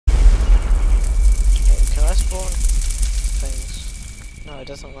it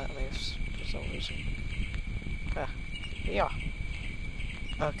doesn't let me for some reason. Yeah.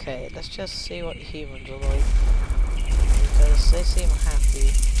 Okay, let's just see what humans are like. Because they seem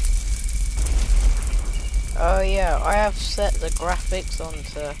happy. Oh yeah, I have set the graphics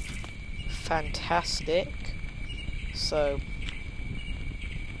onto fantastic. So,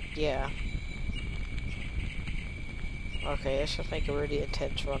 yeah. Okay, let's just make a really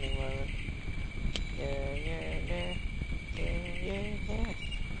intense running moment. Yeah.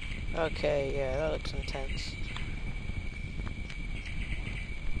 Okay, yeah, that looks intense.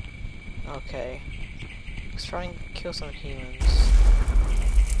 Okay. Let's try and kill some humans.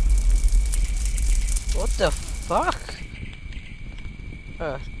 What the fuck?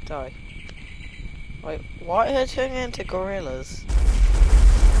 Die. Wait, why are they turning into gorillas?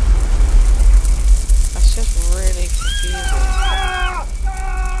 That's just really confusing.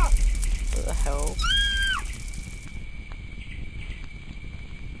 What the hell?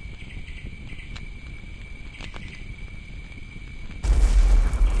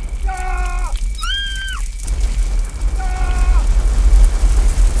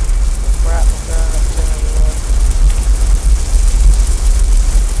 Crap, I'm going up to everyone.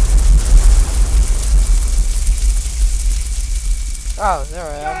 Oh, there I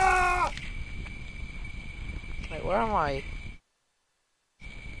am. Wait, where am I?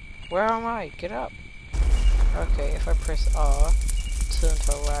 Where am I? Get up. Okay, if I press R, turn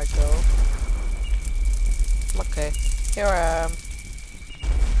to a ragdoll. Okay, here I am.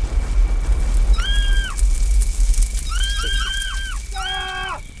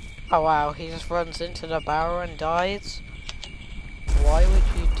 Oh wow, he just runs into the barrel and dies? Why would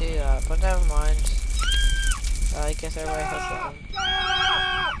you do that? But never mind. I guess everybody has that one.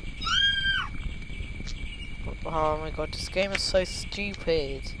 Oh my god, this game is so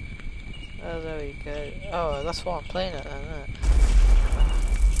stupid. Oh, there we go. Oh, that's what I'm playing at then, isn't it?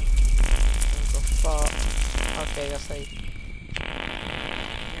 Okay, that's like...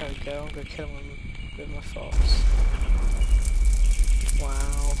 There we go, I'm gonna kill him with my fox.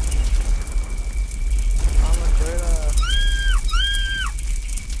 Wow. I'm a gorilla.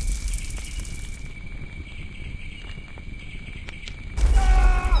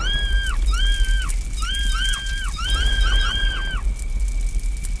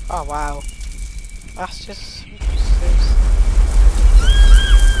 Oh wow. That's just...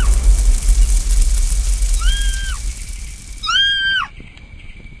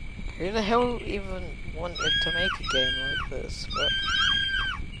 Who the hell even wanted to make a game like this? But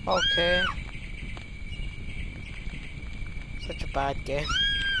okay. Such a bad game.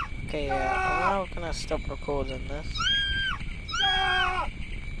 Okay, yeah, I'm now gonna stop recording this.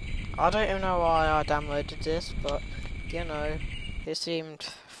 I don't even know why I downloaded this, but you know, it seemed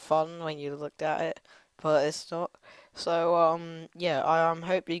fun when you looked at it, but it's not. So yeah, I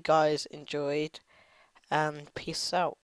hope you guys enjoyed, and peace out.